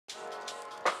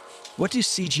What do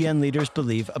CGN leaders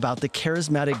believe about the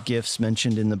charismatic gifts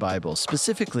mentioned in the Bible,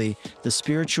 specifically the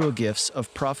spiritual gifts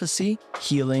of prophecy,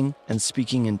 healing, and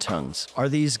speaking in tongues? Are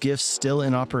these gifts still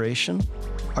in operation?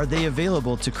 Are they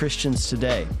available to Christians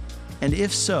today? And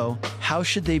if so, how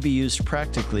should they be used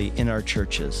practically in our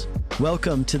churches?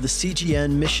 Welcome to the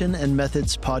CGN Mission and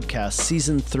Methods Podcast,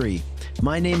 Season 3.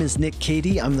 My name is Nick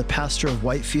Cady. I'm the pastor of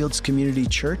Whitefields Community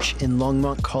Church in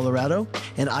Longmont, Colorado,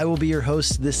 and I will be your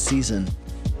host this season.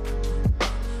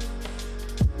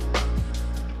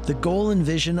 The goal and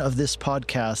vision of this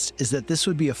podcast is that this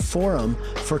would be a forum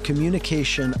for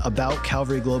communication about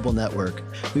Calvary Global Network.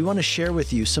 We want to share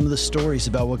with you some of the stories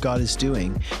about what God is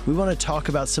doing. We want to talk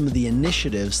about some of the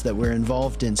initiatives that we're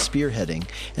involved in spearheading.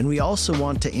 And we also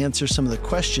want to answer some of the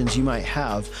questions you might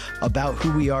have about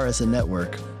who we are as a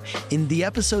network. In the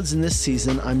episodes in this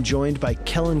season, I'm joined by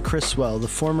Kellen Criswell, the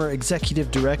former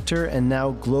executive director and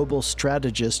now global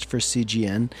strategist for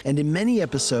CGN. And in many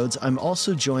episodes, I'm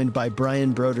also joined by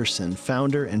Brian Broderson,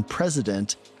 founder and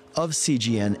president of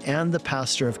CGN and the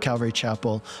pastor of Calvary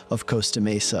Chapel of Costa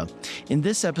Mesa. In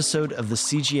this episode of the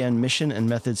CGN Mission and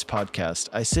Methods podcast,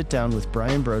 I sit down with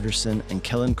Brian Broderson and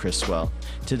Kellen Criswell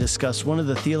to discuss one of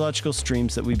the theological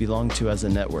streams that we belong to as a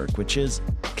network, which is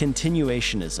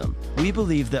continuationism. We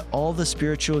believe that all the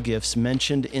spiritual gifts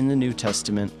mentioned in the New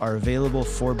Testament are available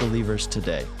for believers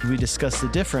today. We discuss the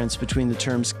difference between the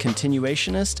terms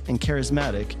continuationist and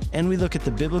charismatic, and we look at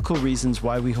the biblical reasons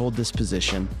why we hold this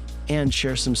position and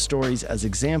share some stories as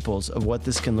examples of what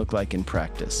this can look like in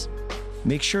practice.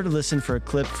 Make sure to listen for a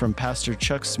clip from Pastor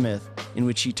Chuck Smith in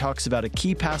which he talks about a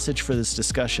key passage for this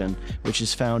discussion, which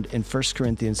is found in 1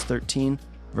 Corinthians 13,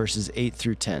 verses 8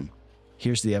 through 10.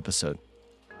 Here's the episode.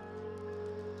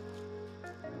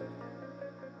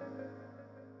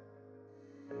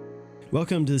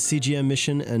 Welcome to the CGN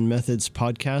Mission and Methods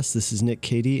podcast. This is Nick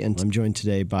Cady, and I'm joined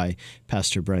today by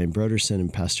Pastor Brian Broderson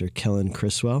and Pastor Kellen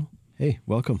Criswell. Hey,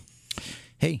 welcome.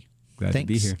 Hey, glad to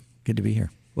be here. Good to be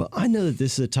here. Well, I know that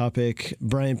this is a topic,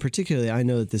 Brian, particularly, I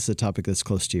know that this is a topic that's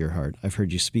close to your heart. I've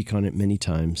heard you speak on it many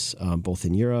times, both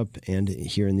in Europe and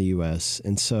here in the U.S.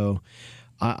 And so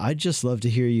I'd just love to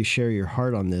hear you share your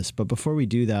heart on this. But before we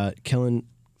do that, Kellen,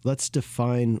 let's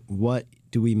define what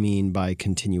do we mean by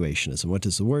continuationism? What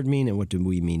does the word mean, and what do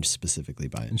we mean specifically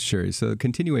by it? Sure. So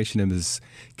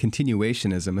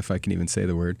continuationism, if I can even say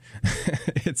the word,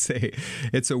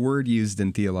 it's a word used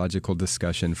in theological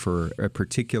discussion for a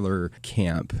particular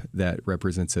camp that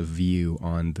represents a view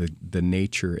on the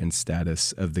nature and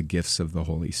status of the gifts of the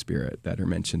Holy Spirit that are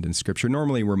mentioned in Scripture.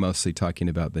 Normally, we're mostly talking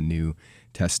about the New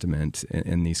Testament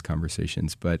in these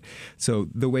conversations. But so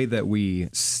the way that we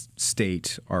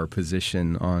state our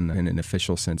position in an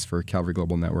official sense for Calvary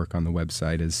Global Network on the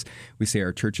website is we say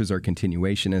our churches are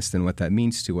continuationist, and what that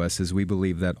means to us is we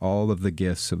believe that all of the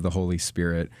gifts of the Holy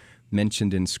Spirit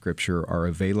mentioned in Scripture are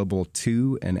available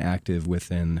to and active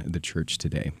within the church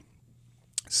today.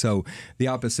 So the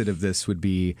opposite of this would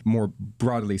be, more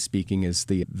broadly speaking, is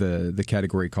the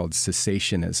category called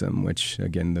cessationism, which,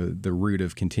 again, the root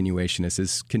of continuationist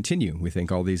is continue. We think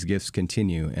all these gifts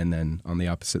continue. And then on the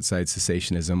opposite side,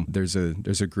 cessationism,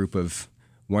 there's a group of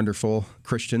wonderful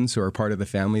Christians who are part of the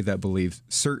family that believe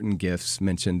certain gifts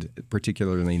mentioned,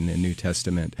 particularly in the New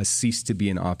Testament, has ceased to be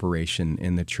in operation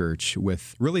in the church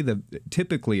with really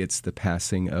typically it's the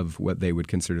passing of what they would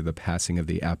consider the passing of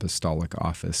the apostolic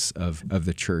office of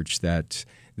the church that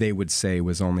they would say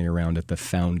was only around at the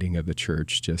founding of the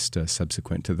church, just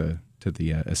subsequent to the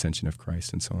ascension of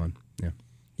Christ and so on. Yeah.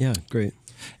 Yeah, great.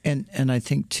 And I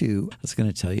think too, I was going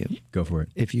to tell you. Go for it.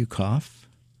 If you cough,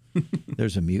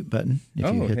 there's a mute button.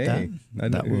 If you hit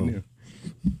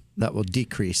that will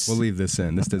decrease. We'll leave this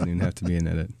in. This doesn't even have to be an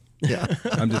edit. Yeah.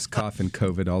 I'm just coughing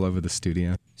COVID all over the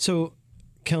studio. So,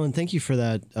 Kellen, thank you for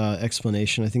that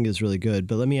explanation. I think it's really good.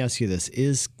 But let me ask you this.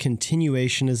 Is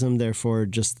continuationism, therefore,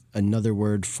 just another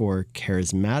word for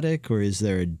charismatic, or is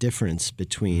there a difference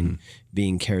between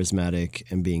being charismatic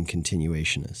and being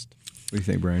continuationist? What do you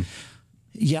think, Brian?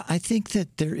 Yeah, I think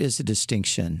that there is a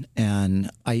distinction, and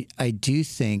I do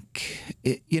think,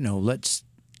 let's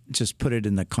just put it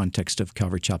in the context of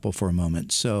Calvary Chapel for a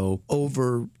moment. So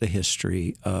over the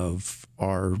history of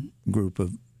our group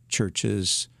of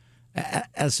churches,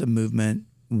 as a movement,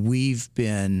 we've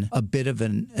been a bit of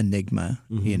an enigma,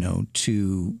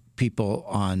 to people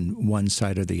on one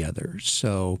side or the other.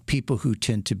 So people who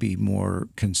tend to be more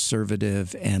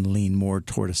conservative and lean more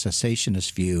toward a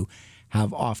cessationist view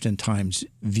have oftentimes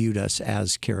viewed us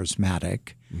as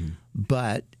charismatic,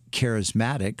 but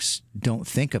charismatics don't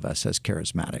think of us as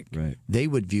charismatic. Right. They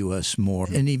would view us more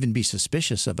and even be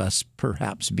suspicious of us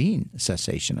perhaps being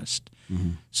cessationist.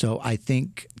 Mm-hmm. So I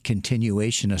think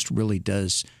continuationist really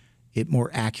does, it more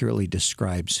accurately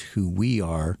describes who we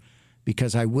are,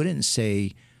 because I wouldn't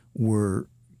say we're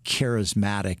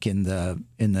charismatic in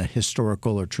the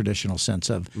historical or traditional sense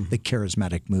of the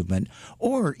charismatic movement,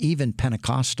 or even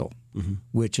Pentecostal,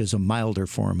 which is a milder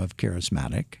form of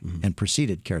charismatic and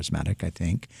preceded charismatic, I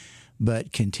think.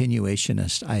 But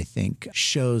continuationist, I think,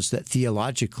 shows that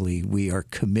theologically we are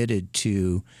committed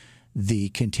to the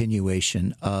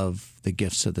continuation of the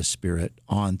gifts of the Spirit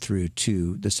on through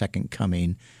to the second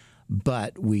coming.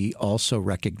 But we also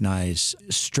recognize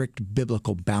strict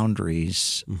biblical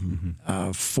boundaries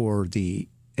for the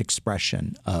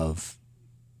expression of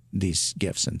these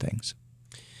gifts and things.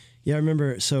 Yeah, I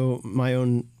remember. So my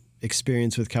own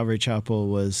experience with Calvary Chapel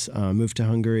was moved to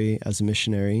Hungary as a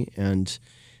missionary, and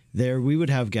there we would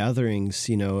have gatherings,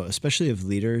 especially of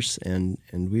leaders, and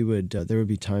we would there would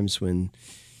be times when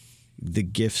the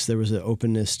gifts, there was an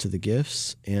openness to the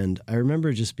gifts. And I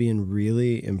remember just being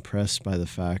really impressed by the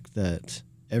fact that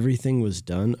everything was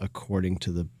done according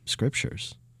to the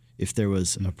scriptures. If there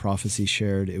was a prophecy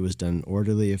shared, it was done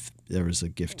orderly. If there was a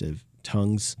gift of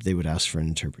tongues, they would ask for an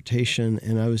interpretation.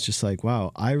 And I was just like,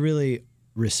 wow, I really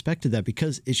respected that,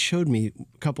 because it showed me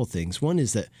a couple things. One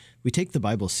is that we take the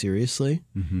Bible seriously,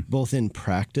 both in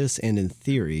practice and in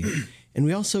theory. And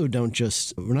we also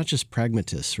we're not just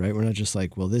pragmatists, right? We're not just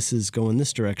like, well, this is going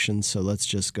this direction, so let's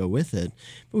just go with it.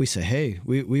 But we say, hey,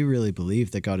 we really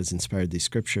believe that God has inspired these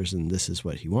scriptures and this is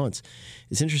what he wants.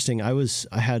 It's interesting. I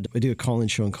do a call-in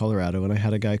show in Colorado, and I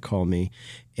had a guy call me,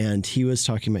 and he was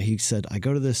talking about, he said, I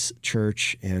go to this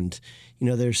church, and,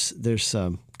 there's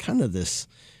kind of this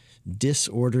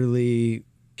disorderly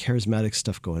charismatic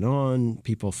stuff going on,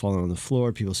 people falling on the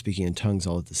floor, people speaking in tongues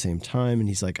all at the same time. And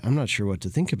he's like, I'm not sure what to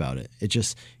think about it.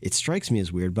 It strikes me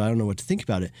as weird, but I don't know what to think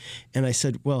about it. And I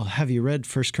said, well, have you read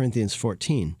 1 Corinthians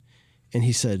 14? And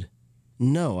he said,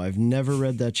 no, I've never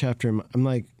read that chapter. I'm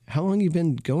like, how long have you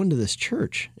been going to this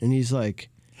church? And he's like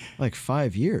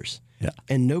 5 years. Yeah.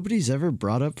 And nobody's ever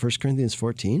brought up 1 Corinthians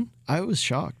 14. I was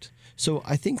shocked. So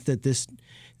I think that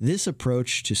this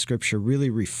approach to scripture really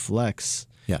reflects,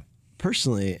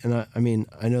 personally, and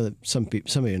I know that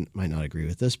somebody might not agree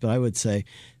with this, but I would say,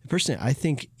 personally, I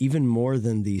think even more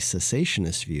than the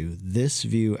cessationist view, this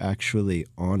view actually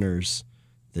honors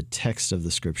the text of the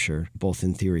scripture, both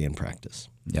in theory and practice.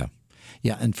 Yeah.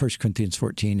 Yeah, and 1 Corinthians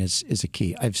 14 is a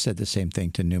key. I've said the same thing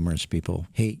to numerous people.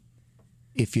 Hey,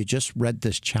 if you just read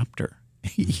this chapter,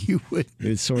 you would... It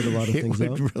would sort a lot of things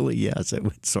out? Yes, it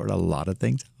would sort a lot of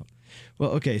things out.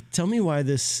 Well, okay, tell me why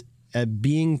this...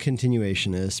 being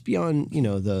continuationist, beyond,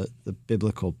 the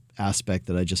biblical aspect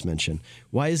that I just mentioned,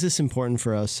 why is this important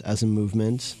for us as a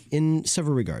movement in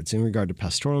several regards? In regard to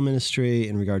pastoral ministry,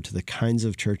 in regard to the kinds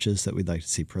of churches that we'd like to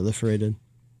see proliferated?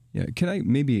 Yeah, can I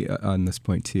maybe on this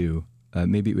point too,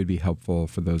 maybe it would be helpful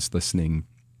for those listening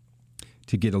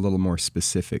to get a little more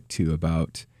specific too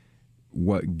about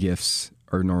what gifts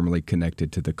are normally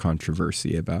connected to the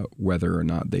controversy about whether or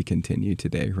not they continue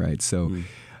today, right? So...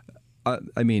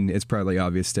 it's probably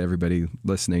obvious to everybody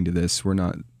listening to this.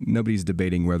 Nobody's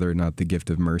debating whether or not the gift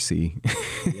of mercy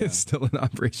is still in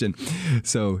operation.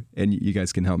 So, and you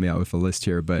guys can help me out with a list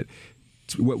here, but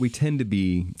what we tend to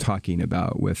be talking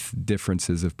about with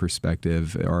differences of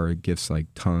perspective are gifts like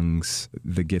tongues,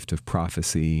 the gift of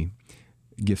prophecy,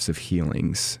 gifts of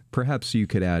healings. Perhaps you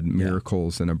could add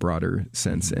miracles in a broader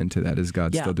sense into that. Is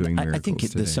God still doing miracles I think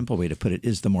today? The simple way to put it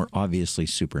is the more obviously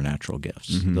supernatural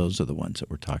gifts. Those are the ones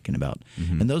that we're talking about.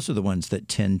 And those are the ones that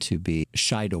tend to be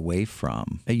shied away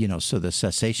from. So the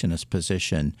cessationist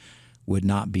position would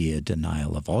not be a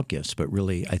denial of all gifts, but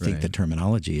really I think the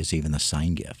terminology is even the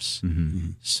sign gifts.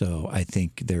 So I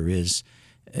think there is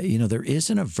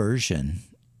an aversion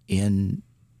in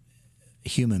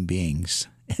human beings,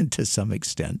 and to some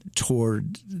extent,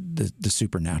 toward the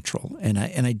supernatural. And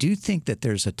I do think that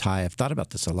there's a tie. I've thought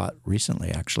about this a lot recently,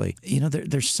 actually.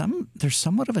 There's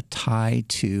somewhat of a tie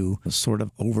to a sort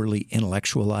of overly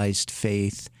intellectualized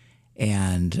faith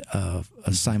and a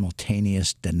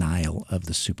simultaneous denial of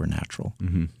the supernatural.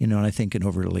 And I think an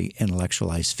overly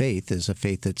intellectualized faith is a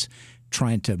faith that's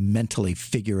trying to mentally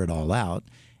figure it all out,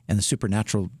 and the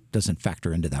supernatural doesn't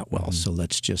factor into that well. So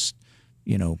let's just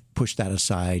push that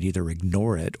aside, either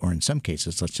ignore it, or in some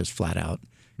cases, let's just flat out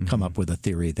come up with a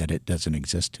theory that it doesn't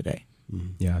exist today.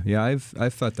 Yeah.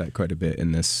 I've thought that quite a bit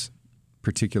in this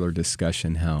particular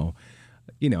discussion, how,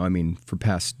 for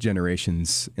past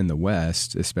generations in the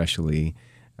West, especially,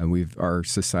 our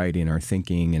society and our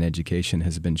thinking and education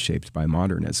has been shaped by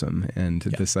modernism, and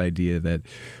this idea that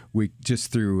we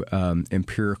just through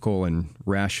empirical and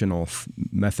rational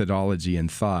methodology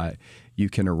and thought, you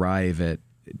can arrive at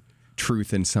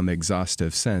truth in some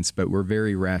exhaustive sense, but we're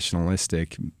very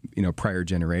rationalistic, prior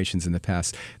generations in the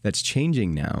past. That's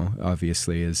changing now,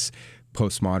 obviously, as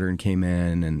postmodern came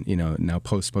in, and now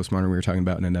postmodern we were talking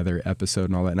about in another episode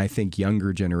and all that. And I think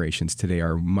younger generations today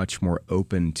are much more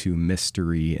open to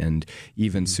mystery and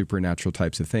even supernatural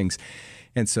types of things.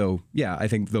 And so, I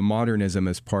think the modernism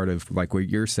as part of, like what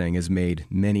you're saying, has made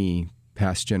many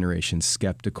past generations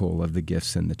skeptical of the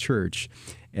gifts in the church.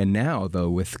 And now, though,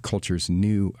 with culture's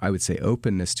new, I would say,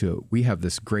 openness to it, we have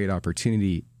this great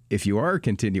opportunity. If you are a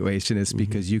continuationist,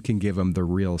 because you can give them the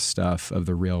real stuff of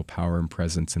the real power and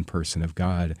presence and person of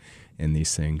God in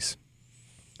these things.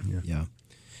 Yeah.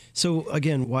 So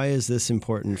again, why is this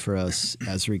important for us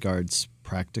as regards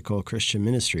practical Christian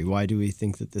ministry? Why do we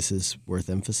think that this is worth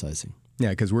emphasizing?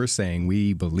 Yeah, because we're saying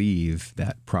we believe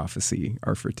that prophecy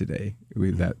are for today,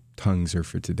 that tongues are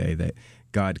for today, that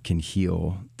God can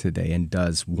heal today and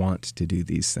does want to do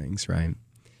these things, right?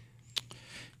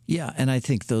 Yeah, and I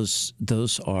think those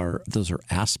are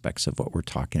aspects of what we're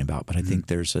talking about. But I think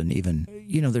there's an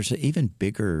even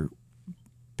bigger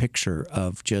picture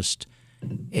of just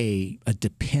a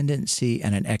dependency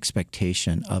and an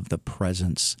expectation of the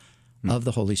presence of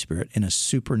the Holy Spirit in a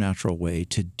supernatural way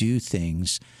to do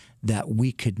things that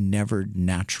we could never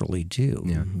naturally do,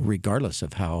 regardless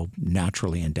of how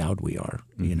naturally endowed we are.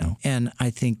 And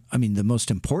I think, the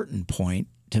most important point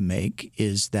to make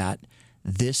is that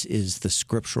this is the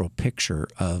scriptural picture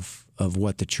of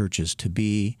what the church is to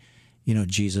be.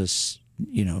 Jesus,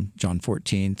 John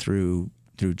 14 through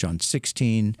John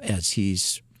 16, as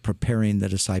he's preparing the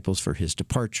disciples for his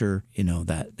departure,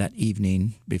 that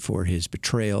evening before his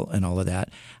betrayal and all of that.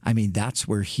 That's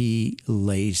where he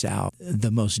lays out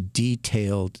the most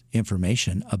detailed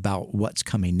information about what's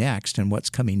coming next. And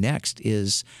what's coming next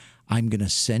is, I'm going to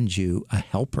send you a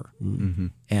helper.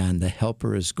 And the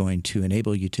helper is going to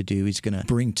enable you to do, he's going to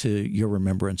bring to your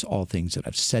remembrance all things that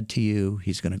I've said to you.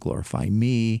 He's going to glorify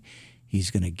me.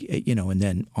 He's going to, and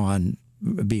then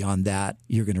beyond that,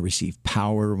 you're going to receive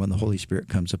power when the Holy Spirit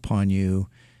comes upon you.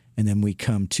 And then we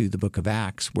come to the book of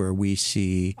Acts, where we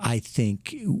see, I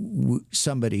think,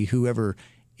 whoever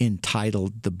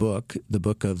entitled the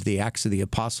book of the Acts of the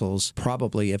Apostles,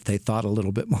 probably, if they thought a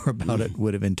little bit more about it,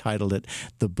 would have entitled it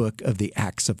the book of the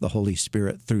Acts of the Holy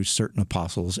Spirit through certain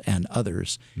apostles and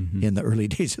others in the early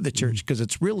days of the church, because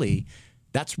that's really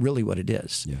what it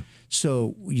is. Yeah.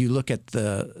 So you look at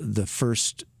the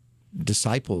first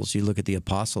disciples, you look at the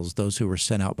apostles, those who were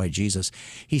sent out by Jesus,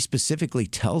 he specifically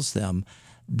tells them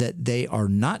that they are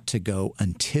not to go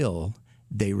until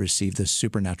they receive the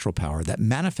supernatural power that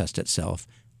manifests itself,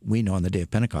 we know, on the day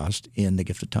of Pentecost in the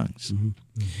gift of tongues.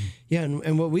 Yeah,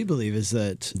 and what we believe is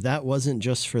that wasn't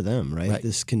just for them, right?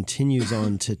 This continues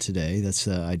on to today. That's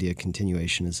the idea of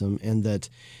continuationism, and that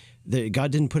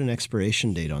God didn't put an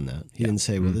expiration date on that. He didn't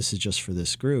say, well, this is just for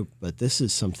this group, but this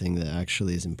is something that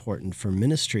actually is important for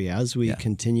ministry as we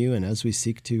continue and as we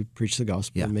seek to preach the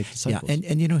gospel and make disciples. Yeah,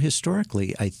 and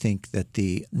historically, I think that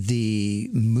the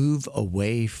move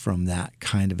away from that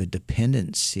kind of a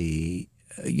dependency,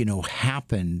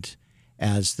 happened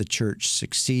as the church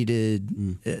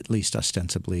succeeded, at least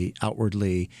ostensibly,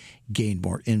 outwardly, gained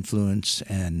more influence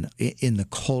and in the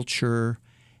culture.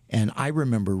 And I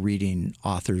remember reading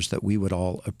authors that we would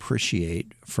all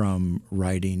appreciate from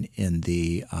writing in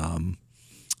the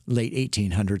late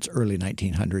 1800s, early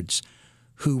 1900s,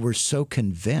 who were so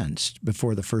convinced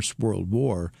before the First World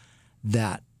War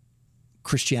that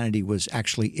Christianity was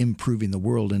actually improving the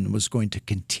world and was going to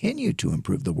continue to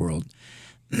improve the world,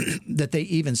 that they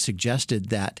even suggested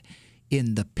that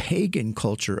in the pagan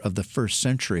culture of the first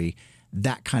century,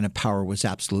 that kind of power was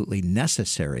absolutely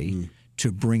necessary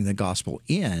to bring the gospel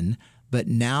in. But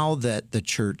now that the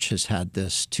church has had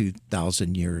this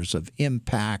 2,000 years of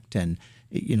impact and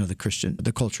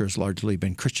the culture has largely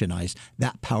been Christianized,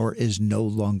 that power is no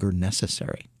longer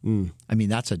necessary.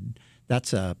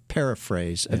 That's a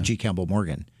paraphrase of G. Campbell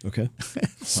Morgan. Okay.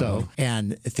 So,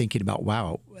 and thinking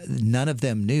about, none of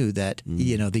them knew that,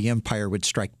 the empire would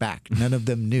strike back. None of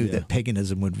them knew that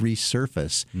paganism would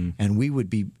resurface, and we would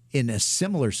be in a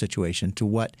similar situation to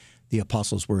what the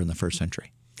apostles were in the first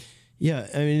century. Yeah,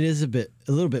 it is a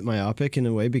little bit myopic in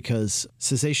a way, because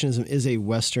cessationism is a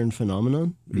Western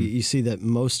phenomenon. You see that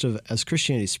as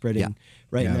Christianity is spreading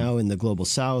now in the global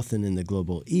South and in the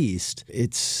global East,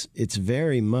 it's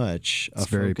very much a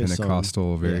very focus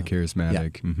Pentecostal, on, very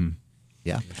charismatic.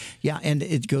 Yeah, and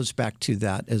it goes back to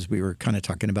that, as we were kind of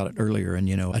talking about it earlier, and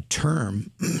a term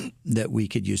that we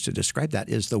could use to describe that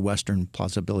is the Western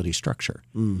plausibility structure.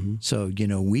 So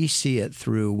we see it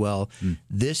through,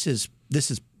 this is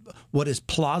what is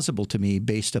plausible to me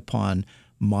based upon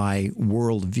my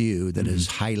worldview that is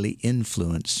highly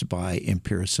influenced by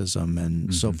empiricism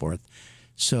and so forth.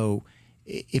 So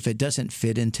if it doesn't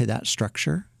fit into that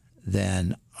structure,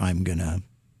 then I'm going to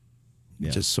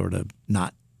just sort of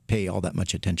not pay all that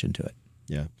much attention to it.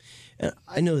 Yeah. And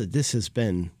I know that this has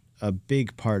been a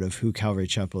big part of who Calvary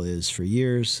Chapel is for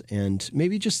years. And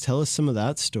maybe just tell us some of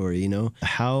that story. You know,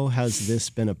 how has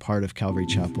this been a part of Calvary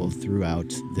Chapel throughout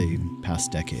the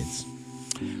past decades?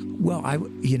 Well, I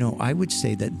would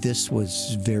say that this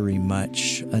was very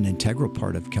much an integral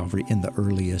part of Calvary in the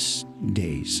earliest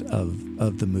days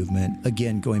of the movement.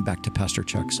 Again, going back to Pastor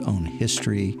Chuck's own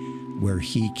history, where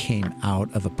he came out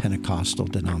of a Pentecostal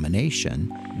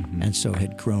denomination and so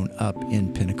had grown up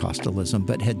in Pentecostalism,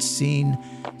 but had seen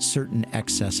certain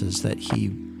excesses that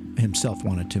he himself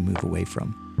wanted to move away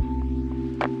from.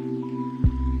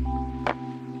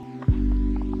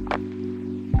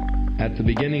 At the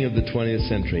beginning of the 20th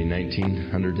century,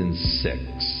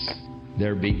 1906,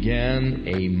 there began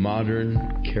a modern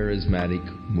charismatic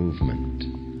movement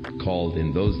called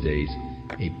in those days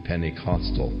a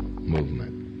Pentecostal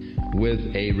movement, with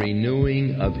a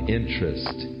renewing of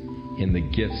interest in the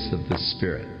gifts of the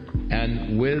Spirit.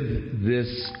 And with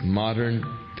this modern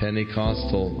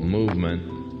Pentecostal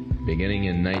movement, beginning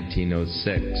in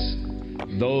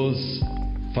 1906, those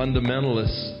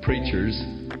fundamentalist preachers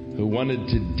who wanted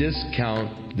to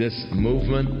discount this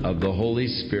movement of the Holy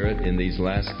Spirit in these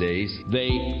last days, they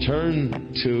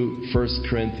turned to 1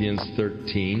 Corinthians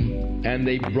 13 and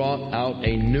they brought out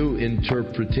a new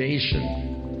interpretation.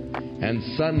 And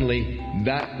suddenly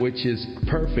that which is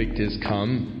perfect is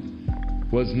come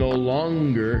was no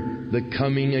longer the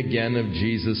coming again of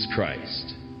Jesus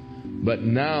Christ. But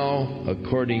now,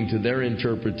 according to their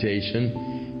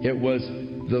interpretation, it was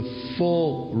the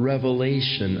full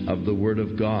revelation of the Word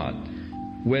of God.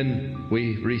 When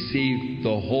we received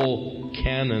the whole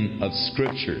canon of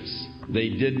Scriptures, they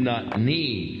did not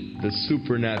need the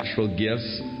supernatural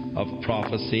gifts of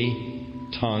prophecy,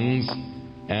 tongues,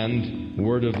 and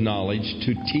word of knowledge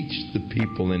to teach the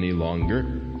people any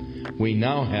longer. We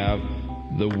now have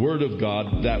the Word of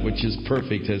God, that which is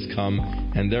perfect has come,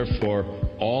 and therefore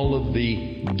all of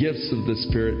the gifts of the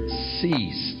Spirit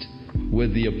ceased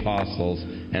with the apostles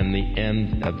and the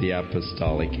end of the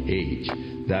apostolic age.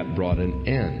 That brought an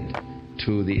end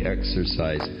to the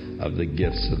exercise of the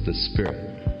gifts of the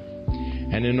Spirit.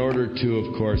 And in order to,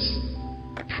 of course,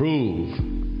 prove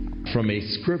from a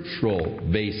scriptural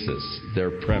basis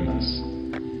their premise,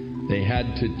 they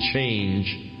had to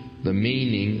change the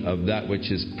meaning of that which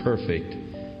is perfect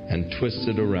and twist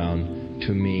it around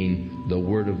to mean the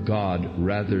Word of God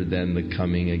rather than the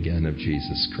coming again of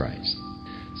Jesus Christ.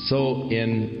 So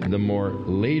in the more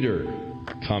later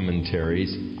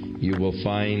commentaries, you will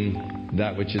find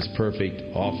that which is perfect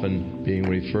often being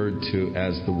referred to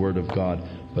as the Word of God,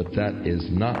 but that is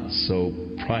not so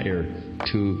prior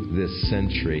to this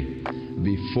century,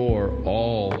 before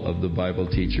all of the Bible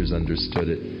teachers understood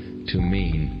it to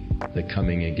mean the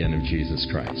coming again of Jesus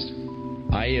Christ.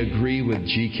 I agree with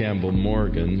G. Campbell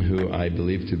Morgan, who I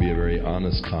believe to be a very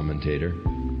honest commentator.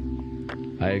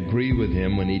 I agree with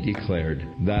him when he declared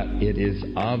that it is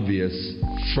obvious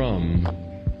from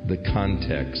the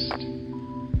context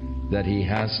that he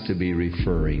has to be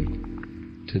referring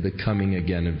to the coming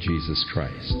again of Jesus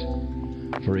Christ.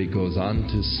 For he goes on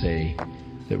to say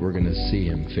that we're going to see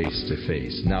him face to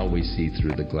face. Now we see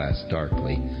through the glass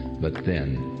darkly, but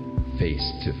then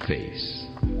face to face.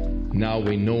 Now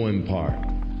we know in part.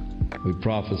 We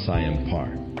prophesy in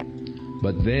part.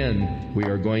 But then we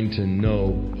are going to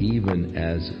know even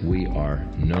as we are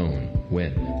known.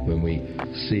 When we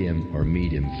see him or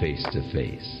meet him face to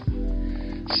face.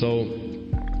 So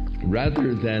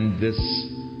rather than this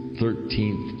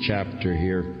 13th chapter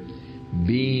here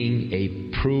being a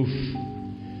proof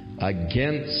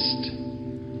against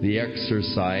the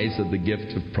exercise of the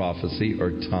gift of prophecy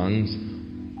or tongues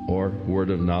or word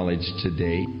of knowledge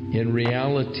today, in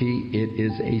reality it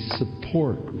is a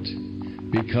support,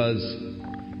 because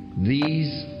these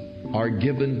are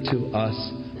given to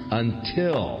us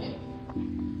until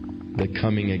the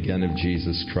coming again of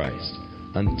Jesus Christ,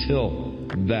 until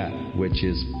that which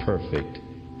is perfect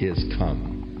is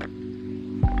come.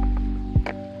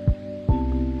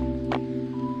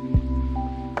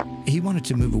 He wanted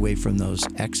to move away from those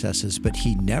excesses, but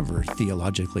he never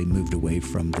theologically moved away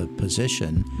from the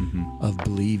position of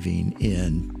believing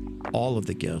in all of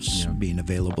the gifts being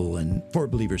available and for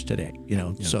believers today.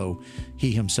 So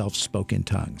he himself spoke in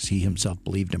tongues. He himself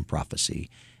believed in prophecy,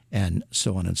 and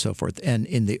so on and so forth. And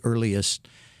in the earliest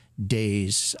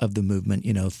days of the movement,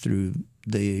 through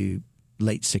the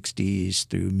late 60s,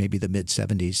 through maybe the mid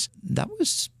 70s, that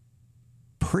was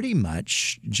pretty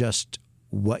much just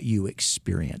what you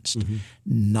experienced,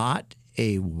 not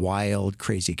a wild,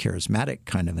 crazy, charismatic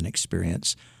kind of an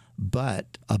experience,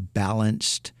 but a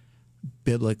balanced,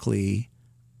 biblically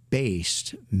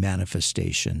based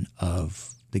manifestation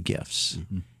of the gifts.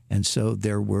 And so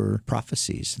there were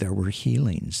prophecies, there were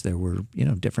healings, there were,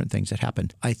 different things that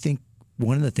happened. I think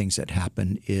one of the things that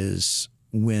happened is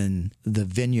when the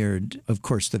vineyard, of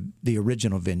course, the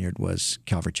original vineyard was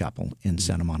Calvary Chapel in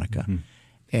Santa Monica.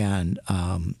 And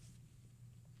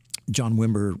John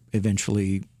Wimber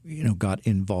eventually, got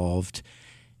involved.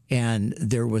 And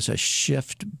there was a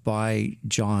shift by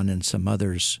John and some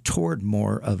others toward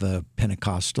more of a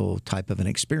Pentecostal type of an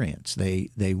experience.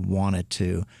 They wanted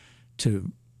to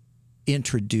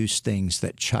introduce things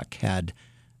that Chuck had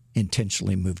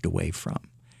intentionally moved away from.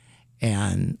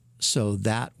 And so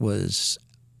that was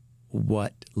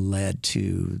what led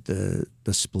to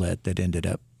the split that ended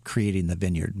up creating the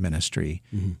Vineyard Ministry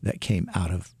that came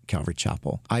out of Calvary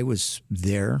Chapel. I was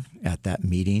there at that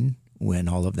meeting when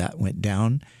all of that went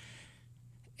down.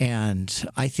 And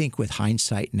I think with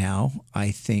hindsight now,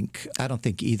 I don't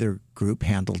think either group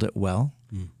handled it well.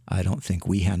 I don't think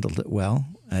we handled it well.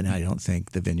 And I don't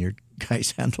think the Vineyard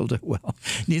guys handled it well.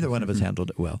 Neither one of us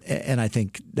handled it well. And I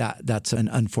think that's an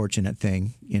unfortunate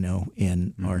thing,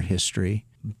 in our history.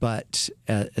 But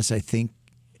as I think,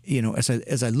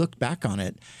 as I look back on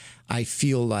it, I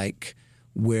feel like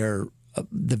where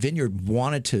the Vineyard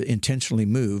wanted to intentionally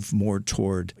move more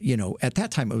toward, at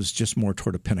that time it was just more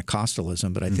toward a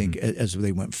Pentecostalism, but I think as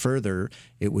they went further,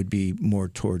 it would be more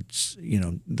towards,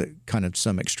 the kind of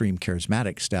some extreme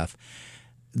charismatic stuff.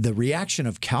 The reaction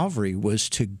of Calvary was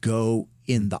to go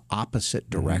in the opposite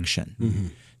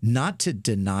direction, not to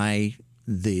deny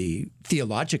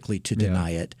theologically to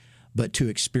deny it, but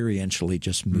to experientially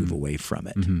just move away from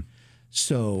it.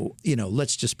 So,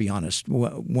 let's just be honest.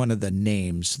 One of the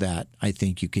names that I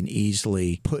think you can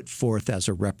easily put forth as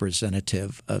a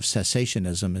representative of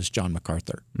cessationism is John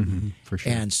MacArthur. For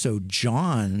sure. And so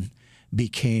John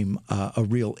became a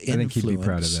real influence. I think he'd be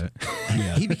proud of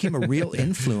that. He became a real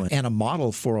influence and a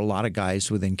model for a lot of guys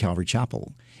within Calvary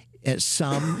Chapel.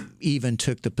 Some even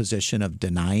took the position of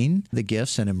denying the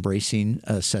gifts and embracing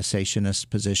a cessationist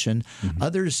position.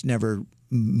 Others never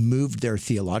moved there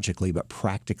theologically, but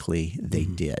practically they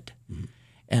did.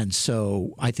 And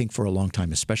so I think for a long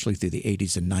time, especially through the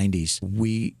 80s and 90s,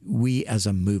 we as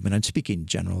a movement, I'm speaking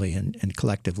generally and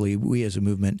collectively, we as a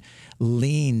movement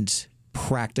leaned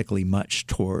practically much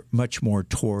more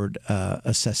toward a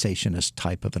cessationist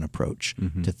type of an approach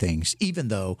to things, even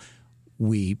though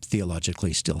we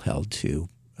theologically still held to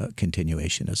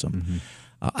continuationism.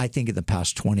 I think in the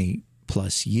past 20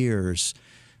 plus years,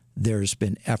 there's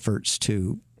been efforts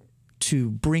to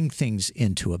bring things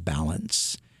into a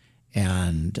balance.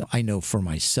 And I know for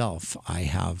myself, I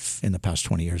have in the past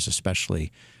 20 years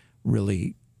especially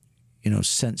really,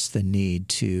 sensed the need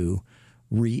to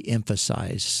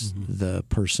re-emphasize the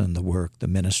person, the work, the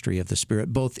ministry of the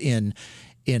Spirit, both in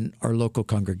our local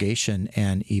congregation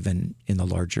and even in the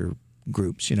larger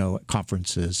groups,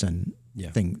 conferences and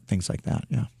things like that.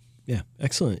 Yeah,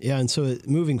 excellent. Yeah, and so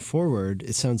moving forward,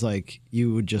 it sounds like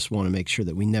you would just want to make sure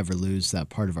that we never lose that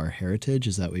part of our heritage.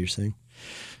 Is that what you're saying?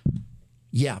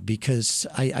 Yeah, because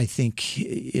I think,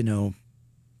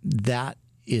 that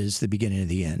is the beginning of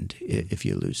the end if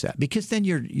you lose that. Because then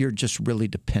you're just really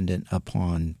dependent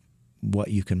upon what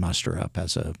you can muster up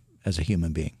as a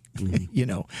human being.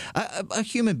 A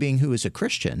human being who is a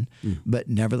Christian, but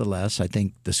nevertheless, I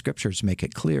think the scriptures make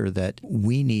it clear that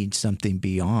we need something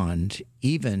beyond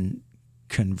even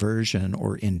conversion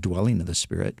or indwelling of the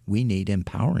Spirit. We need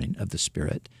empowering of the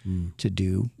Spirit to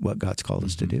do what God's called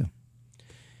us to do.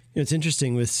 It's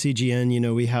interesting with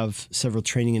CGN, we have several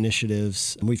training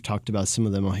initiatives. We've talked about some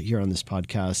of them here on this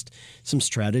podcast, some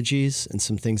strategies and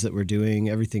some things that we're doing,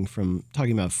 everything from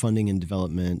talking about funding and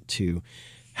development to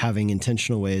having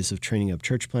intentional ways of training up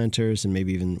church planters and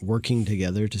maybe even working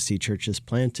together to see churches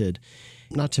planted.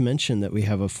 Not to mention that we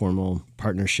have a formal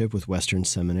partnership with Western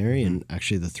Seminary, and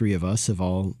actually the three of us have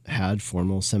all had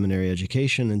formal seminary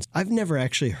education. And I've never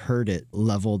actually heard it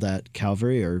leveled at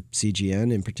Calvary or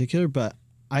CGN in particular, but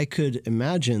I could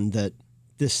imagine that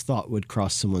this thought would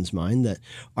cross someone's mind that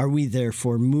are we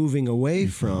therefore moving away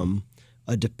from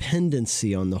a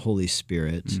dependency on the Holy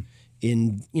Spirit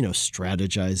in,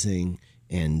 strategizing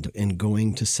and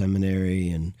going to seminary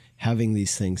and having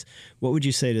these things? What would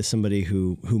you say to somebody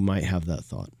who might have that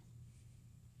thought?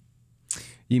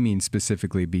 You mean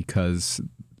specifically because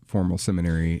formal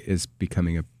seminary is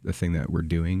becoming a thing that we're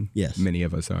doing? Yes. Many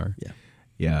of us are. Yeah.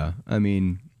 Yeah. I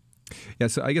mean,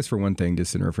 so I guess for one thing,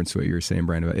 just in reference to what you were saying,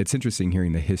 Brian, it's interesting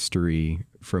hearing the history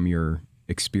from your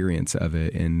experience of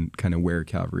it and kind of where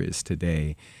Calvary is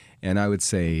today. And I would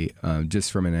say,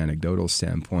 just from an anecdotal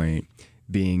standpoint,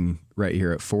 being right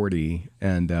here at 40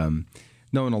 and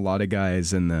knowing a lot of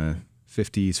guys in the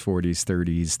 50s, 40s,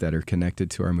 30s that are connected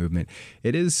to our movement,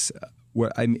 it is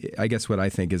what I guess what I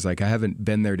think is like I haven't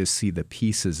been there to see the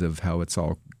pieces of how it's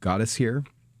all got us here.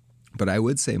 But I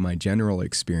would say my general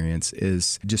experience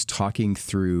is just talking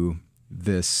through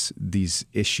these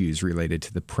issues related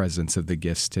to the presence of the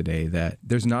gifts today, that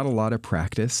there's not a lot of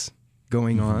practice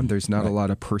going on. There's not a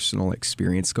lot of personal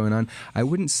experience going on. I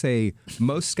wouldn't say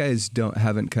most guys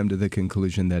haven't come to the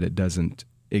conclusion that it doesn't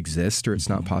exist or it's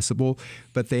not possible,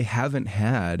 but they haven't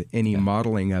had any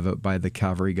modeling of it by the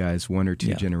Calvary guys 1 or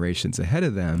 2 generations ahead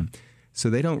of them. So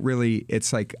they don't really,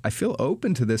 it's like, I feel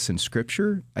open to this in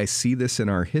Scripture. I see this in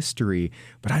our history,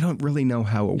 but I don't really know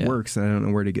how it works, and I don't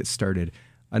know where to get started.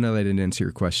 I know that didn't answer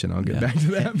your question. I'll get back to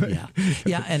that. But.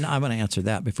 Yeah, and I want to answer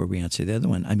that before we answer the other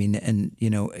one. I mean, and,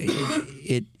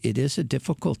 it is a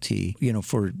difficulty,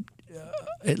 for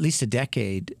at least a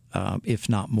decade, if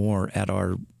not more, at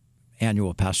our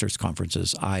annual pastors'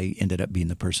 conferences. I ended up being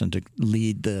the person to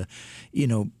lead the,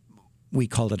 we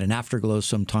called it an afterglow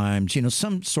sometimes,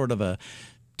 some sort of a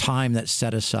time that's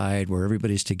set aside where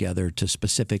everybody's together to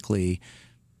specifically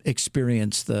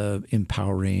experience the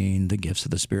empowering, the gifts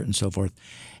of the Spirit and so forth.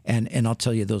 And I'll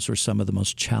tell you, those were some of the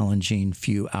most challenging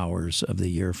few hours of the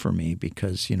year for me,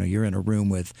 because, you're in a room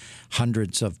with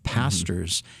hundreds of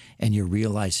pastors and you're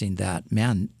realizing that,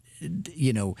 man,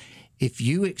 if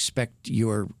you expect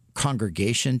your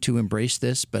congregation to embrace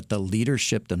this, but the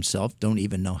leadership themselves don't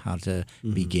even know how to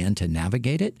begin to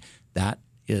navigate it, that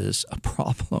is a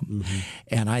problem.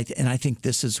 And I think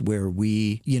this is where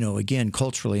we, again,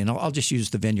 culturally, and I'll just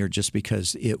use the Vineyard just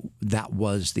because that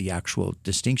was the actual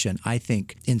distinction. I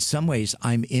think in some ways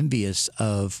I'm envious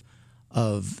of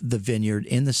the Vineyard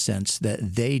in the sense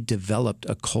that they developed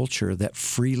a culture that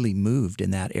freely moved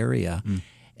in that area.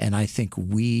 And I think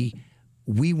we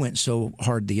went so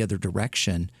hard the other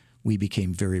direction, we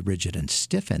became very rigid and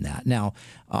stiff in that. Now,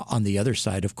 on the other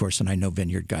side, of course, and I know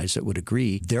Vineyard guys that would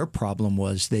agree, their problem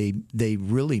was they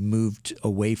really moved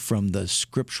away from the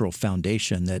scriptural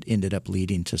foundation that ended up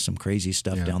leading to some crazy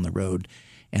stuff down the road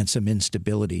and some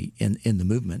instability in the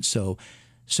movement. So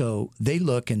they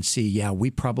look and see, we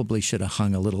probably should have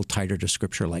hung a little tighter to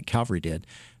Scripture like Calvary did.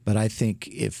 But I think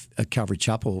if a Calvary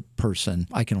Chapel person,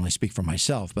 I can only speak for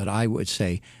myself, but I would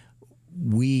say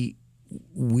we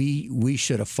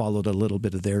should have followed a little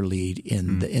bit of their lead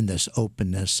in this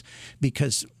openness,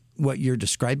 because what you're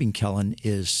describing, Kellen,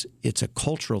 is it's a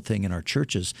cultural thing in our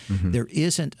churches. There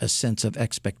isn't a sense of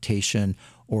expectation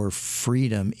or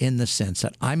freedom in the sense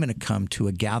that I'm going to come to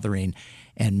a gathering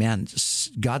and, man,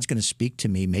 God's going to speak to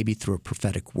me maybe through a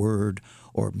prophetic word,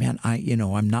 or, man,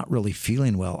 I'm not really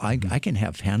feeling well. I can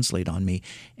have hands laid on me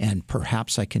and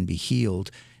perhaps I can be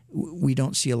healed. We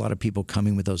don't see a lot of people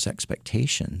coming with those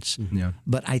expectations.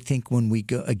 But I think when we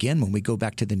go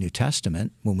back to the New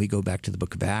Testament, when we go back to the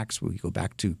book of Acts, when we go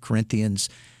back to Corinthians,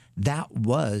 that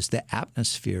was the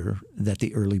atmosphere that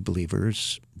the early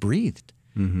believers breathed.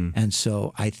 And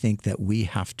so I think that we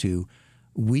have to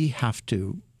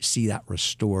see that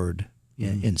restored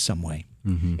in some way.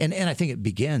 And I think it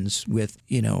begins with,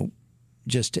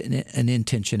 just an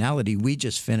intentionality. We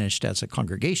just finished as a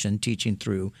congregation teaching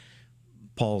through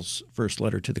Paul's first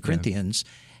letter to the Corinthians,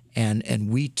 and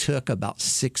we took about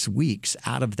 6 weeks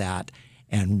out of that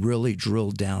and really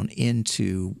drilled down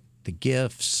into the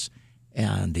gifts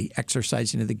and the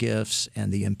exercising of the gifts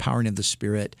and the empowering of the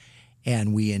Spirit.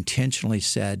 And we intentionally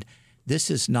said,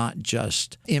 this is not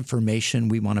just information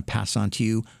we want to pass on to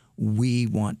you. We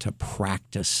want to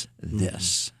practice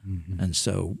this. And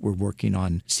so we're working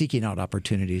on seeking out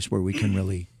opportunities where we can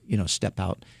really, step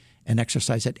out and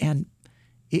exercise it. And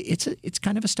it's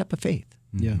kind of a step of faith.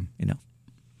 Yeah.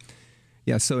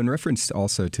 So in reference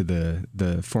also to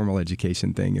the formal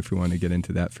education thing, if we want to get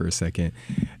into that for a second,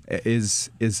 is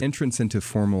entrance into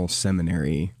formal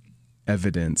seminary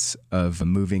evidence of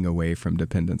moving away from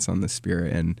dependence on the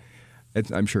Spirit? And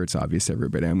I'm sure it's obvious to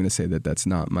everybody. I'm going to say that that's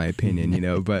not my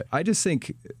opinion, but I just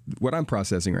think what I'm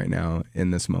processing right now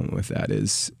in this moment with that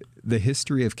is the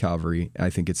history of Calvary. I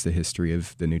think it's the history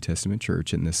of the New Testament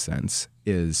church in this sense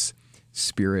is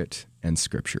Spirit and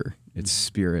Scripture. It's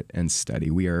Spirit and study.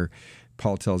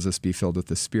 Paul tells us, be filled with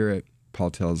the Spirit.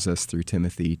 Paul tells us through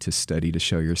Timothy to study to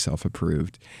show yourself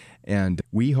approved. And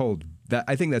we hold that.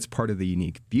 I think that's part of the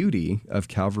unique beauty of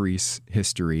Calvary's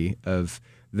history, of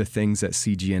the things that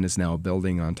CGN is now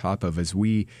building on top of, is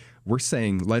we're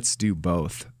saying, let's do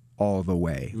both all the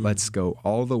way. Let's go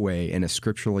all the way in a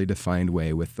scripturally defined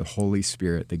way with the Holy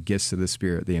Spirit, the gifts of the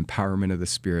Spirit, the empowerment of the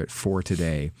Spirit for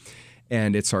today.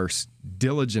 And it's our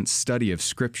diligent study of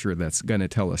Scripture that's going to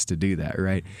tell us to do that,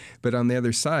 right? But on the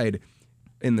other side,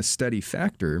 in the study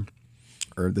factor,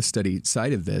 or the study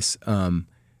side of this,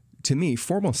 to me,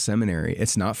 formal seminary,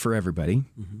 it's not for everybody.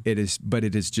 But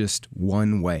it is just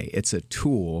one way. It's a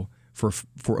tool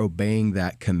for obeying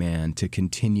that command to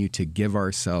continue to give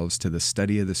ourselves to the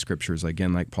study of the Scriptures,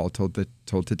 again, like Paul told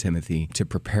to Timothy, to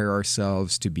prepare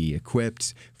ourselves to be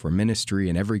equipped for ministry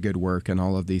and every good work and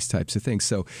all of these types of things.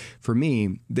 So for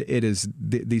me,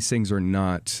 these things are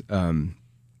not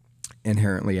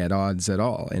inherently at odds at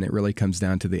all. And it really comes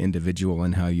down to the individual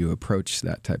and how you approach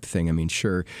that type of thing. I mean,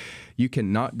 sure, you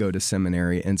can not go to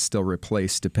seminary and still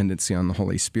replace dependency on the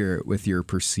Holy Spirit with your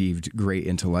perceived great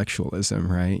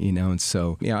intellectualism, right? And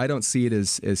so, I don't see it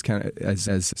as kind of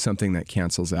as something that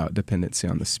cancels out dependency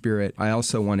on the Spirit. I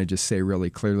also want to just say really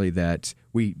clearly that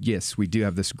we do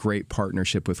have this great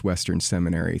partnership with Western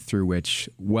Seminary, through which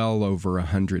well over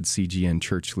 100 CGN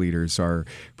church leaders are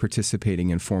participating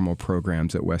in formal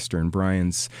programs at Western.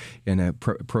 Brian's in a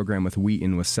program with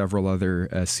Wheaton with several other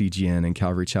CGN and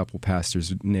Calvary Chapel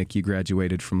pastors. Nick, you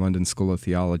graduated from London School of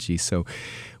Theology. So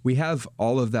we have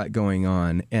all of that going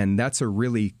on, and that's a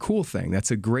really cool thing.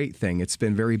 That's a great thing. It's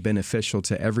been very beneficial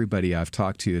to everybody I've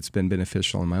talked to. It's been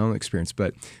beneficial in my own experience.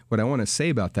 But what I want to say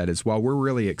about that is, while we're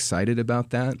really excited about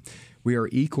that, we are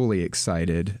equally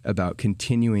excited about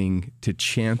continuing to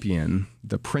champion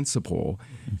the principle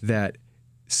that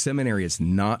seminary is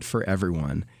not for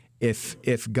everyone. If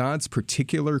God's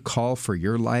particular call for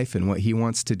your life and what He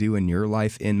wants to do in your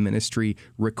life in ministry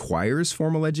requires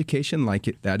formal education,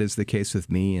 that is the case with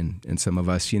me and some of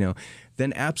us,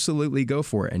 then absolutely go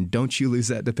for it. And don't you lose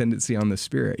that dependency on the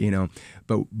Spirit,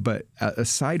 But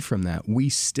aside from that, we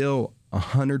still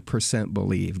 100%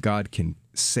 believe God can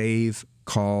save,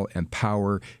 call,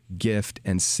 empower, gift,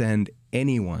 and send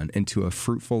anyone into a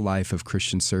fruitful life of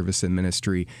Christian service and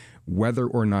ministry, whether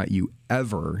or not you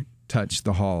ever touch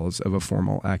the halls of a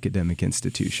formal academic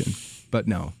institution. But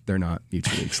no, they're not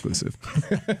mutually exclusive.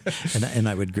 and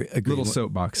I would agree. Little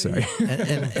soapbox, sorry.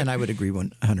 and I would agree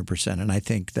 100%. And I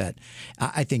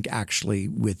think actually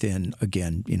within,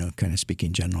 again, kind of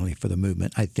speaking generally for the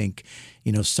movement, I think,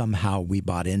 somehow we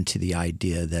bought into the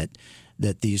idea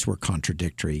that these were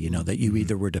contradictory, that you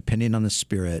either were depending on the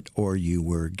Spirit or you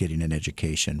were getting an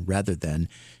education, rather than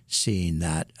seeing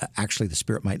that actually the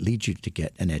Spirit might lead you to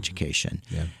get an education.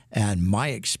 Yeah. And my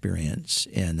experience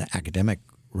in the academic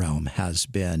realm has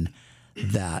been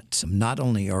that not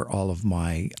only are all of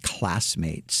my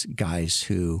classmates guys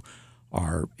who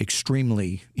are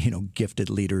extremely, gifted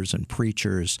leaders and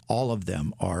preachers, all of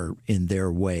them are in their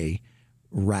way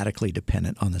radically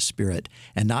dependent on the Spirit.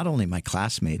 And not only my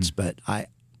classmates, but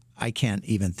I can't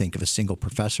even think of a single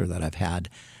professor that I've had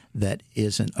that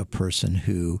isn't a person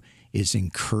who is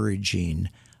encouraging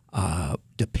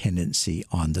dependency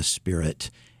on the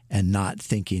Spirit and not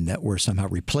thinking that we're somehow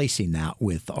replacing that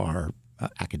with our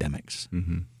academics.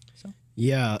 Mm-hmm. So.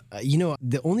 Yeah.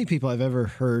 The only people I've ever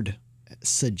heard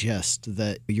suggest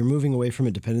that you're moving away from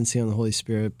a dependency on the Holy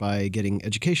Spirit by getting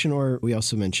education, or we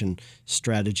also mentioned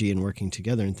strategy and working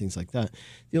together and things like that.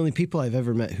 The only people I've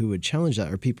ever met who would challenge that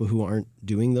are people who aren't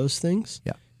doing those things.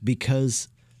 Yeah. Because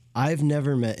I've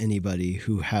never met anybody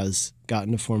who has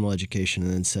gotten a formal education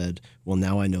and then said, well,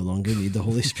 now I no longer need the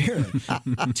Holy Spirit.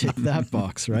 Tick that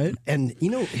box, right? And,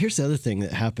 here's the other thing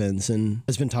that happens and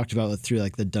has been talked about through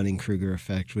the Dunning-Kruger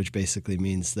effect, which basically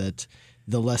means that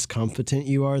the less competent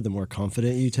you are, the more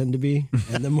confident you tend to be.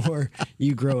 And the more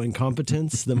you grow in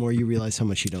competence, the more you realize how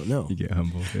much you don't know. You get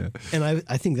humble, yeah. And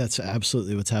I think that's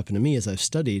absolutely what's happened to me as I've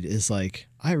studied, is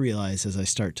I realize as I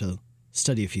start to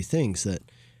study a few things that,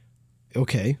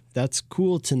 okay, that's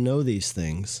cool to know these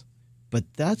things, but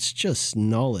that's just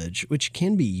knowledge, which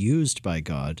can be used by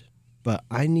God. But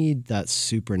I need that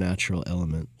supernatural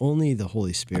element. Only the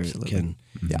Holy Spirit can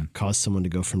cause someone to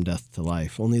go from death to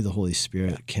life. Only the Holy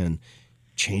Spirit can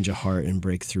change a heart and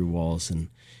break through walls. And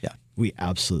we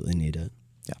absolutely need it.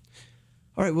 Yeah.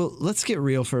 All right, well, let's get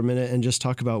real for a minute and just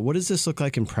talk about, what does this look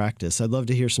like in practice? I'd love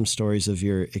to hear some stories of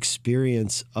your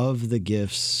experience of the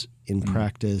gifts in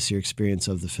practice, your experience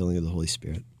of the filling of the Holy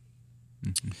Spirit.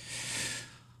 Mm-hmm.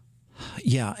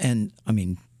 Yeah, and I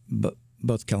mean,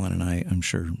 both Kellen and I, I'm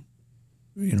sure,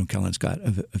 Kellen's got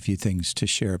a few things to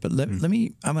share, but let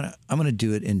me. I'm gonna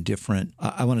do it in different.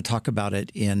 I want to talk about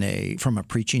it from a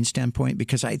preaching standpoint,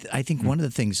 because I think one of the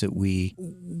things that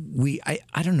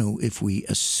I don't know if we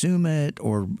assume it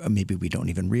or maybe we don't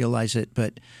even realize it,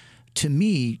 but to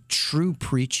me, true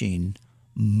preaching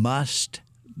must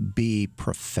be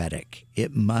prophetic.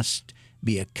 It must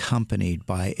be accompanied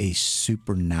by a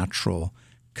supernatural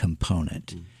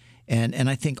component. And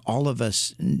I think all of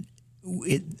us,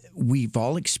 we've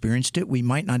all experienced it. We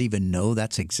might not even know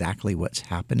that's exactly what's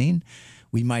happening.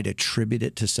 We might attribute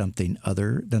it to something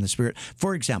other than the Spirit.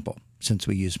 For example, since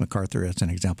we used MacArthur as an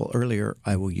example earlier,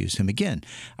 I will use him again.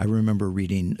 I remember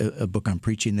reading a book on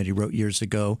preaching that he wrote years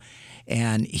ago,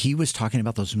 and he was talking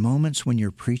about those moments when you're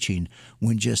preaching,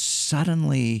 when just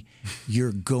suddenly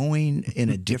you're going in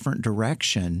a different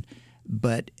direction,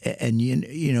 and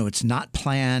you know it's not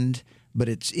planned, but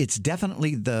it's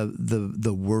definitely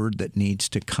the word that needs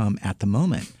to come at the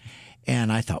moment.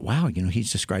 And I thought, wow,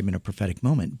 he's describing a prophetic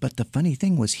moment. But the funny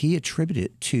thing was he attributed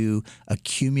it to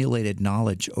accumulated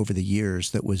knowledge over the years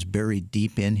that was buried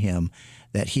deep in him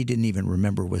that he didn't even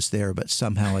remember was there, but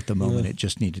somehow at the moment it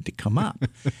just needed to come up.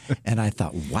 And I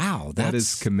thought, wow, that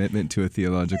is commitment to a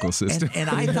theological system. And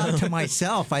I thought to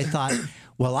myself,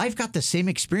 well, I've got the same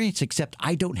experience, except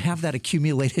I don't have that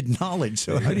accumulated knowledge.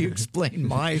 So how do you explain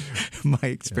my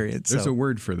experience? There's a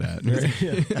word for that.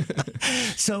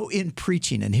 So in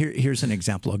preaching, and here's an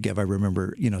example I'll give. I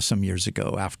remember, some years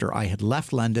ago after I had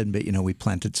left London, but, we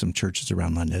planted some churches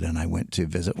around London, and I went to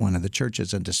visit one of the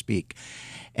churches and to speak.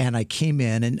 And I came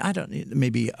in, and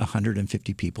maybe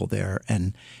 150 people there,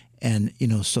 and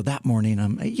so that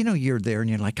morning, you're there and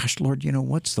you're like, gosh, Lord,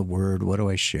 what's the word? What do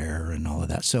I share? And all of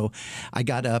that. So I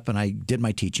got up and I did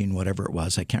my teaching, whatever it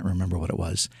was. I can't remember what it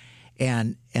was.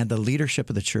 And the leadership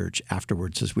of the church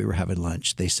afterwards, as we were having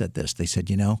lunch, they said this. They said,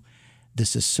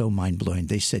 this is so mind-blowing.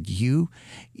 They said, you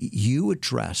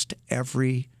addressed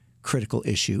every critical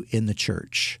issue in the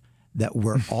church that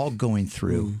we're all going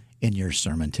through in your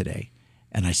sermon today.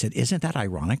 And I said, isn't that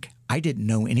ironic? I didn't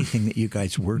know anything that you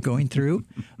guys were going through,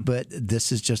 but this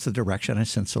is just the direction I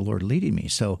sense the Lord leading me.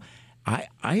 So I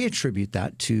attribute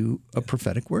that to a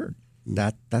prophetic word.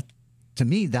 That to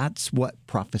me, that's what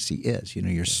prophecy is.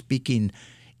 You're speaking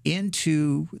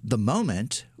into the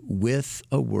moment with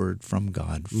a word from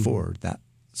God for that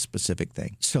specific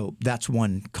thing. So that's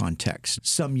one context.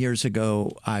 Some years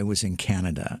ago, I was in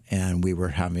Canada and we were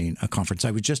having a conference.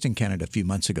 I was just in Canada a few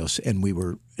months ago,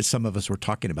 and some of us were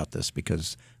talking about this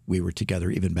because we were together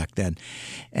even back then.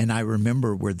 And I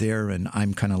remember we're there and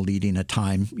I'm kind of leading a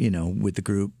time, with the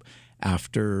group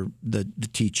after the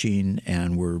teaching,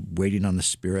 and we're waiting on the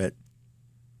Spirit.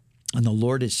 And the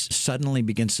Lord suddenly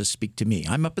begins to speak to me.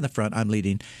 I'm up in the front, I'm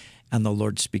leading, and the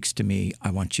Lord speaks to me,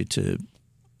 I want you to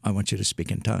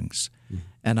speak in tongues.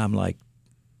 And I'm like,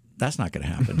 that's not going to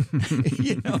happen.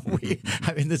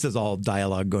 This is all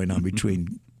dialogue going on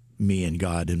between me and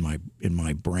God in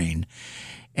my brain.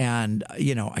 And,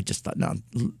 I just thought, no,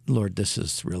 Lord, this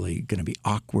is really going to be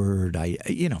awkward. I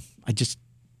just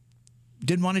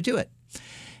didn't want to do it.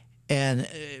 And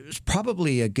it was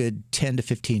probably a good 10 to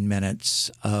 15 minutes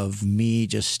of me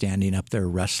just standing up there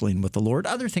wrestling with the Lord.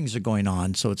 Other things are going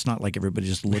on, so it's not like everybody's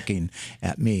just looking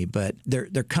at me. But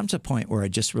there comes a point where I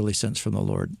just really sense from the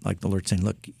Lord, like the Lord saying,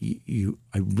 look,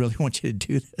 I really want you to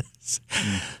do this.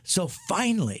 So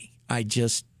finally, I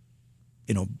just,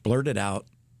 blurted out.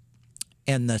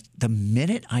 And the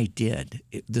minute I did,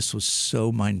 this was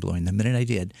so mind-blowing. The minute I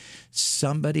did,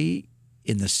 somebody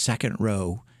in the second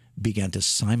row began to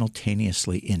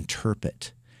simultaneously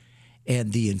interpret.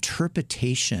 And the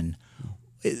interpretation,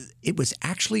 it was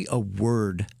actually a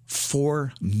word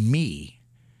for me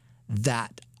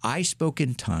that I spoke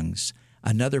in tongues,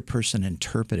 another person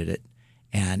interpreted it,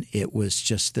 and it was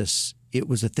just it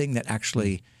was a thing that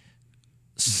actually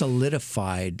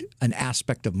solidified an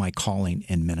aspect of my calling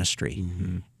in ministry.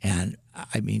 And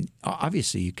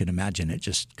obviously you can imagine it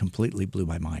just completely blew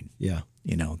my mind. Yeah.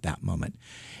 That moment.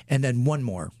 And then one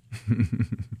more.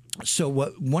 So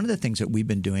one of the things that we've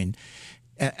been doing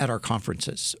at our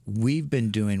conferences, we've been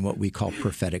doing what we call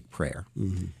prophetic prayer.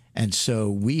 And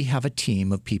so we have a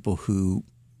team of people who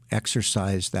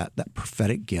exercise that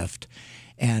prophetic gift,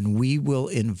 and we will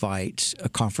invite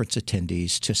conference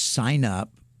attendees to sign up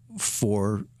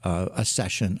for a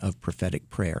session of prophetic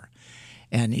prayer.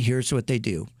 And here's what they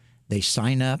do. They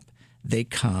sign up, they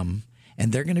come,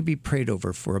 and they're going to be prayed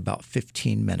over for about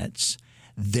 15 minutes.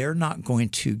 They're not going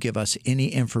to give us any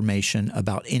information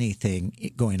about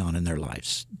anything going on in their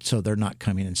lives. So they're not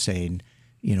coming and saying,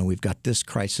 we've got this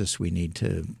crisis, we need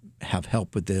to have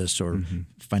help with this, or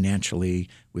financially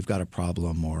we've got a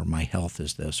problem, or my health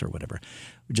is this, or whatever.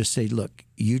 We just say, look,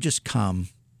 you just come,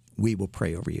 we will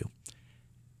pray over you.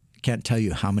 Can't tell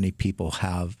you how many people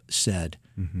have said,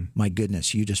 my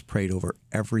goodness, you just prayed over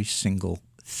every single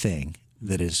thing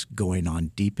that is going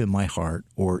on deep in my heart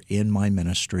or in my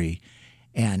ministry.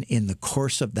 And in the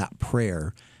course of that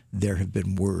prayer, there have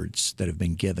been words that have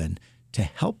been given to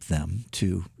help them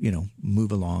to,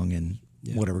 move along in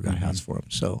whatever God has for them.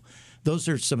 So those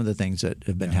are some of the things that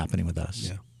have been happening with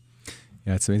us.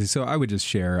 Yeah, it's amazing. So I would just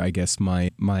share, I guess, my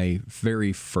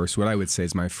very first, what I would say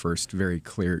is my first very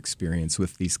clear experience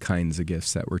with these kinds of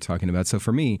gifts that we're talking about. So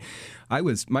for me,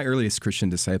 my earliest Christian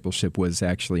discipleship was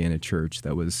actually in a church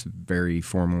that was very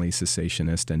formally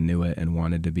cessationist and knew it and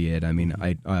wanted to be it. I mean,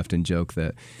 I often joke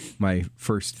that my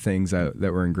first things that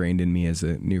were ingrained in me as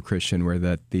a new Christian were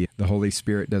that the Holy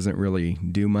Spirit doesn't really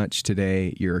do much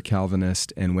today. You're a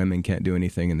Calvinist and women can't do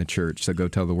anything in the church. So go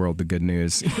tell the world the good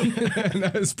news. And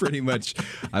that was pretty much,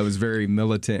 I was very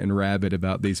militant and rabid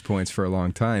about these points for a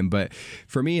long time. But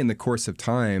for me, in the course of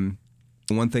time,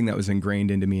 one thing that was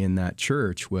ingrained into me in that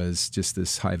church was just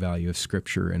this high value of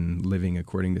Scripture and living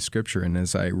according to Scripture. And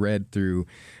as I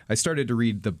started to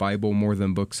read the Bible more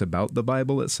than books about the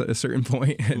Bible at a certain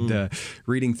point. And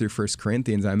reading through 1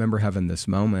 Corinthians, I remember having this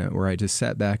moment where I just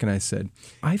sat back and I said,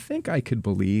 I think I could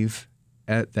believe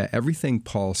that everything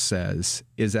Paul says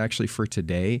is actually for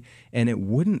today, and it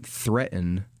wouldn't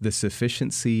threaten the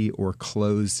sufficiency or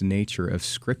closed nature of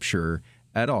Scripture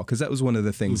at all. Because that was one of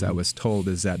the things I was told,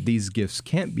 is that these gifts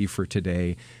can't be for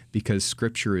today because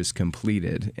Scripture is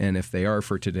completed. And if they are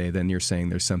for today, then you're saying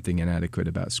there's something inadequate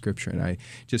about Scripture. And I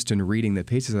just, in reading the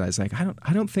pages, I was like,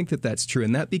 I don't think that that's true.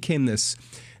 And that became this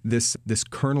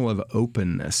kernel of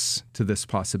openness to this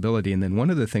possibility. And then one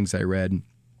of the things I read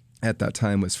at that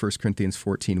time was 1 Corinthians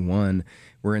 14:1.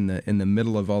 We're in the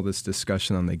middle of all this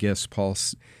discussion on the gifts.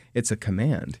 It's a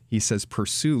command. He says,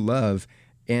 pursue love,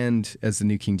 and as the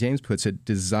New King James puts it,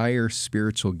 desire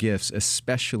spiritual gifts,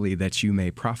 especially that you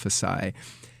may prophesy.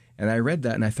 And I read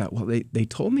that and I thought, well, they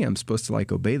told me I'm supposed to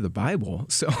obey the Bible.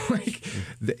 So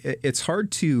it's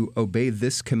hard to obey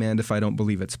this command if I don't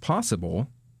believe it's possible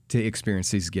to experience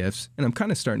these gifts. And I'm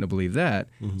kind of starting to believe that.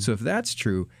 So if that's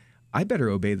true, I better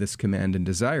obey this command and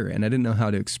desire it. And I didn't know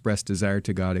how to express desire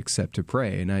to God except to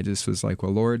pray. And I just was like,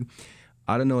 well, Lord,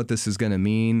 I don't know what this is going to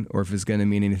mean or if it's going to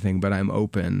mean anything, but I'm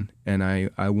open and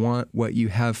I want what you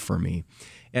have for me.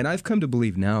 And I've come to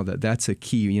believe now that that's a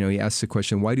key. He asks the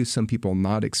question, why do some people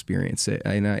not experience it?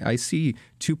 And I see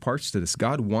two parts to this.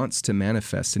 God wants to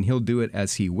manifest, and he'll do it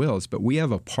as he wills, but we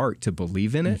have a part to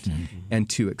believe in it and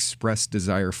to express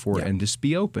desire for it and just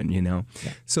be open, Yeah.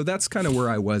 So that's kind of where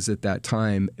I was at that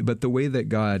time. But the way that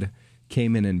God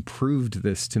came in and proved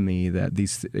this to me, that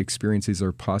these experiences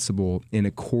are possible in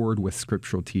accord with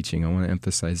scriptural teaching, I want to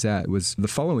emphasize that, was the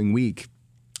following week.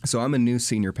 So I'm a new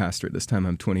senior pastor at this time.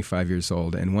 I'm 25 years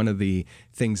old. And one of the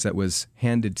things that was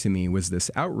handed to me was this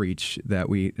outreach that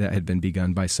had been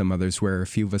begun by some others, where a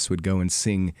few of us would go and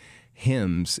sing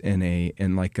hymns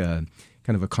in like a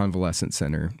kind of a convalescent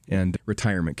center and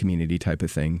retirement community type of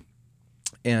thing.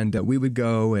 And we would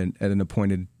go at an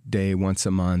appointed day once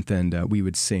a month, and we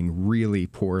would sing really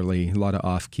poorly, a lot of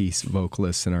off-key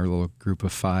vocalists in our little group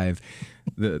of 5.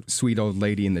 The sweet old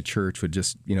lady in the church would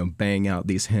just, bang out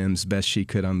these hymns best she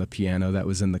could on the piano that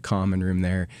was in the common room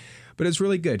there. But it's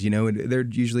really good.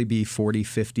 There'd usually be 40,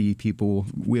 50 people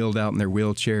wheeled out in their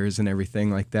wheelchairs and everything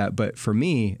like that. But for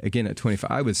me, again, at 25,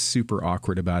 I was super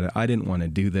awkward about it. I didn't want to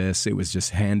do this. It was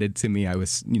just handed to me. I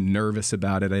was nervous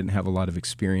about it. I didn't have a lot of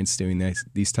experience doing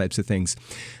these types of things.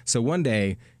 So one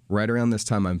day, right around this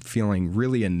time, I'm feeling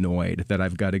really annoyed that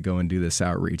I've got to go and do this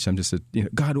outreach. I'm just,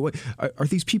 God, what are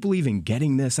these people even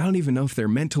getting this? I don't even know if they're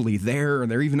mentally there or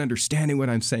they're even understanding what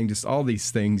I'm saying, just all these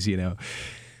things,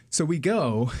 So we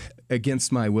go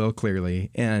against my will, clearly.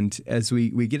 And as we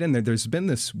get in there, there's been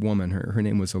this woman, her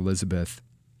name was Elizabeth.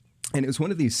 And it was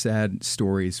one of these sad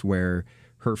stories where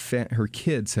her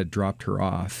kids had dropped her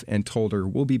off and told her,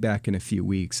 we'll be back in a few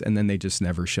weeks. And then they just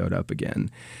never showed up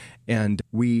again. And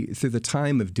through the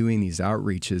time of doing these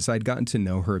outreaches, I'd gotten to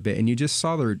know her a bit, and you just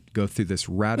saw her go through this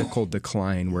radical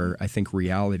decline where I think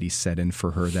reality set in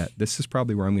for her that this is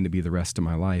probably where I'm going to be the rest of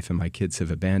my life, and my kids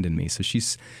have abandoned me. So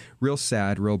she's real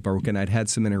sad, real broken. I'd had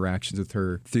some interactions with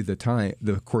her through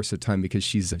the course of time, because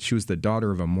she was the daughter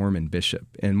of a Mormon bishop,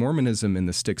 and Mormonism in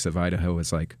the sticks of Idaho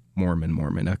is like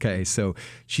Mormon. Okay, so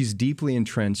she's deeply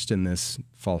entrenched in this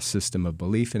false system of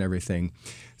belief and everything.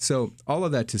 So all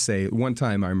of that to say, one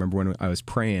time I remember when I was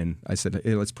praying, I said,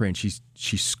 hey, let's pray. And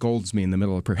she scolds me in the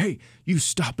middle of prayer. Hey, you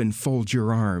stop and fold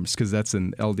your arms, because that's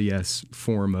an LDS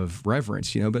form of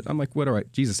reverence, But I'm like, what do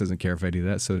Jesus doesn't care if I do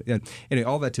that. So anyway,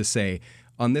 all that to say,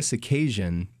 on this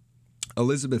occasion,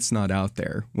 Elizabeth's not out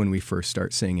there when we first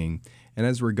start singing. And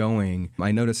as we're going,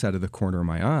 I notice out of the corner of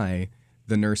my eye,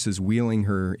 the nurse is wheeling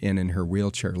her in her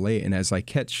wheelchair late. And as I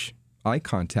catch eye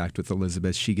contact with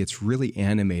Elizabeth, she gets really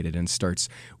animated and starts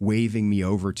waving me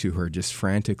over to her just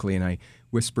frantically. And I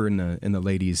whisper in the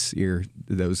lady's ear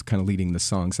that was kind of leading the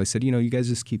songs. I said, you guys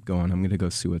just keep going. I'm going to go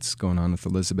see what's going on with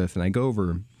Elizabeth. And I go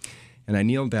over and I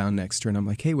kneel down next to her and I'm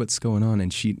like, hey, what's going on?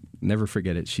 And she, never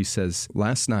forget it, she says,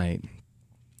 last night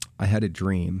I had a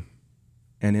dream.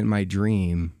 And in my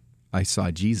dream, I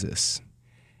saw Jesus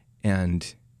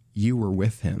and you were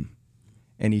with him.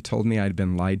 And he told me I'd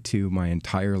been lied to my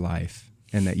entire life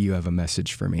and that you have a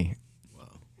message for me.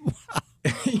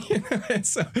 Wow. And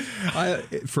so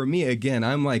for me, again,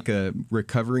 I'm like a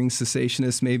recovering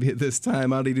cessationist maybe at this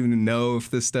time. I don't even know if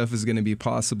this stuff is going to be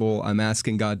possible. I'm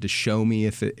asking God to show me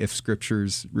if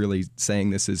Scripture's really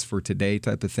saying this is for today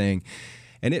type of thing.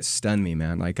 And it stunned me,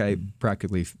 man. Like I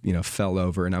practically, fell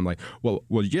over, and I'm like, well,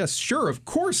 yes, sure, of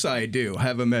course I do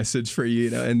have a message for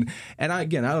you, And I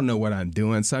don't know what I'm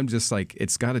doing, so I'm just like,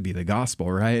 it's got to be the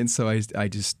gospel, right? And so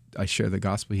I share the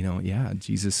gospel. Yeah,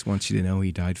 Jesus wants you to know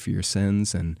He died for your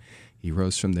sins and He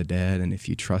rose from the dead, and if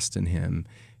you trust in Him,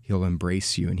 He'll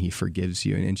embrace you and He forgives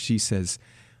you. And she says,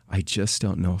 I just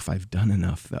don't know if I've done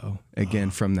enough, though. Again,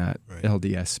 from that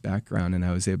LDS background, and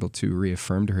I was able to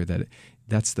reaffirm to her that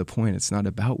that's the point. It's not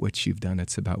about what you've done.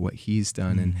 It's about what He's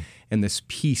done. Mm-hmm. And this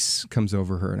peace comes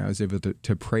over her, and I was able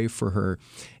to pray for her.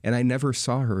 And I never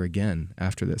saw her again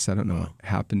after this. I don't know what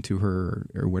happened to her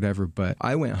or whatever, but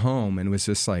I went home and was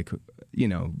just like,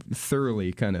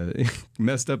 thoroughly kind of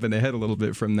messed up in the head a little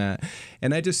bit from that.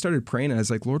 And I just started praying, and I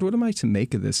was like, Lord, what am I to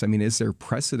make of this? I mean, is there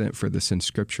precedent for this in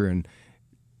Scripture? And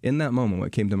in that moment,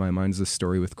 what came to my mind is the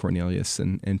story with Cornelius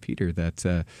and Peter,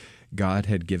 that God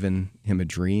had given him a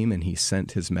dream, and He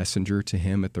sent His messenger to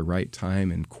him at the right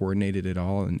time and coordinated it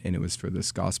all, and it was for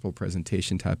this gospel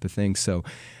presentation type of thing. So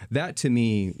that, to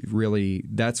me, really,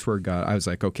 that's where God, I was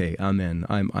like, okay, I'm in.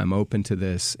 I'm open to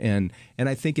this. And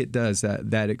I think it does.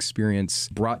 That experience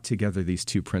brought together these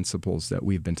two principles that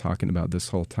we've been talking about this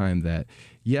whole time, that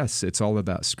yes, it's all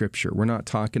about Scripture. We're not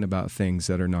talking about things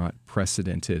that are not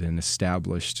precedented and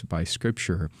established by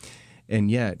Scripture. And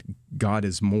yet, God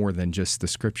is more than just the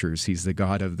Scriptures. He's the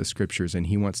God of the Scriptures, and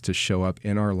He wants to show up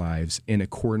in our lives in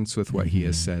accordance with what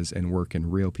He says and work in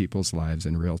real people's lives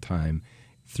in real time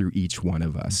through each one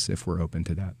of us, if we're open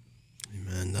to that.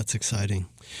 Amen. That's exciting.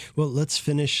 Well, let's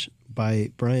finish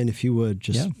by, Brian, if you would,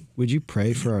 would you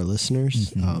pray for our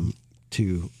listeners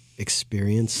to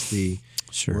experience the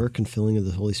work and filling of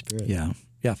the Holy Spirit? Yeah,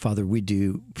 Father, we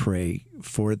do pray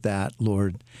for that,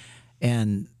 Lord.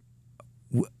 And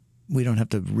we don't have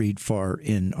to read far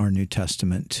in our New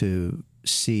Testament to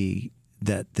see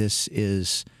that this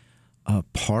is a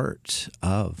part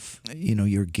of,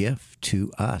 your gift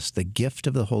to us, the gift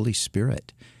of the Holy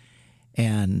Spirit.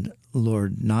 And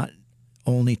Lord, not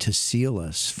only to seal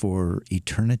us for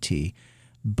eternity,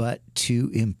 but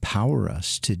to empower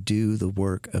us to do the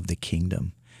work of the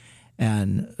kingdom.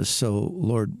 And so,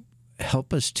 Lord,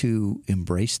 help us to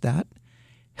embrace that.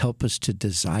 Help us to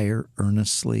desire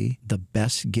earnestly the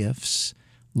best gifts.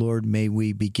 Lord, may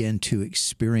we begin to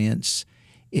experience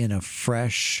in a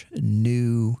fresh,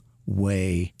 new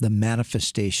way the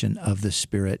manifestation of the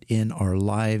Spirit in our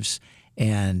lives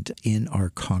and in our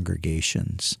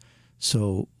congregations.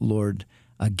 So, Lord,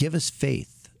 give us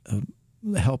faith.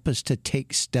 Help us to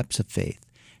take steps of faith,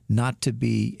 not to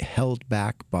be held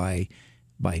back by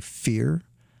fear,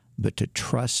 but to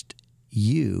trust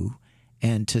You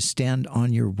and to stand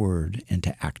on Your word and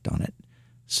to act on it.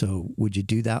 So would You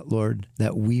do that, Lord,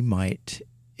 that we might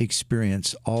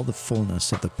experience all the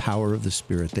fullness of the power of the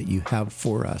Spirit that You have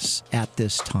for us at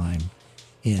this time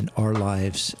in our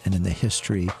lives and in the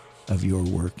history of Your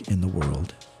work in the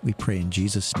world. We pray in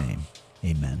Jesus' name.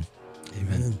 Amen.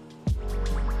 Amen.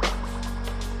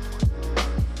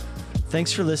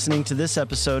 Thanks for listening to this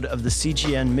episode of the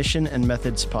CGN Mission and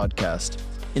Methods podcast.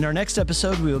 In our next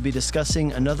episode, we will be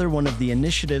discussing another one of the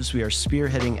initiatives we are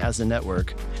spearheading as a network,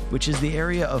 which is the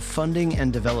area of funding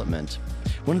and development.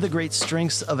 One of the great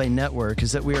strengths of a network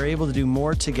is that we are able to do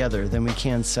more together than we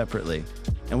can separately.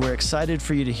 And we're excited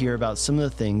for you to hear about some of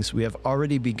the things we have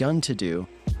already begun to do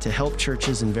to help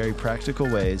churches in very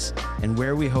practical ways, and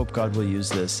where we hope God will use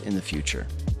this in the future.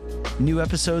 New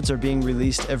episodes are being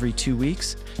released every 2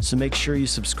 weeks, so make sure you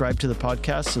subscribe to the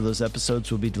podcast so those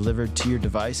episodes will be delivered to your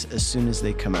device as soon as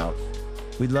they come out.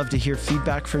 We'd love to hear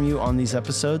feedback from you on these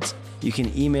episodes. You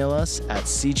can email us at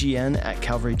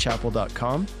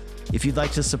cgn@calvarychapel.com. If you'd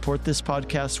like to support this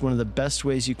podcast, one of the best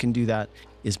ways you can do that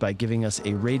is by giving us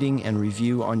a rating and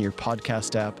review on your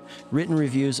podcast app. Written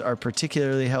reviews are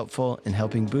particularly helpful in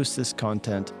helping boost this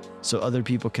content so other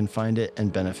people can find it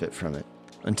and benefit from it.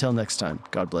 Until next time,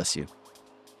 God bless you.